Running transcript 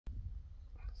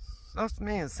So it's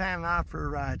me and Sam out for a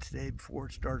ride today before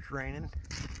it starts raining.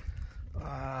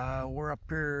 We're up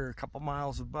here a couple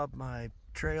miles above my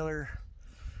trailer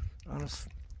on a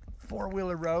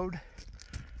four-wheeler road.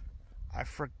 I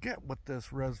forget what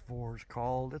this reservoir is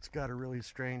called. It's got a really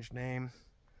strange name.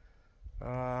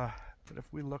 But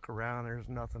if we look around, there's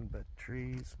nothing but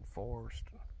trees and forest.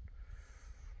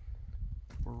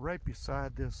 We're right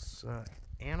beside this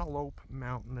Antelope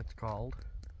Mountain, it's called.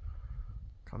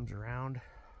 Comes around,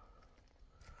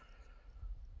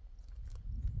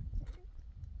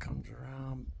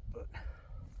 but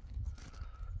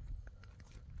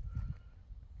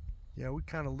yeah, we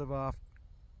kind of live off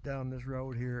down this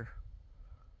road here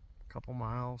a couple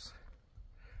miles.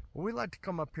 Well, we like to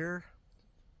come up here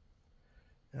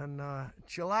and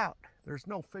chill out. There's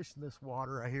no fish in this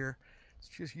water, I hear. It's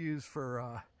just used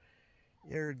for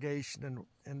irrigation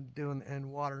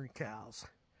and watering cows.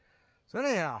 So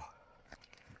anyhow,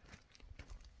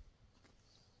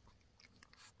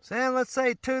 Sam, let's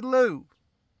say toodaloo.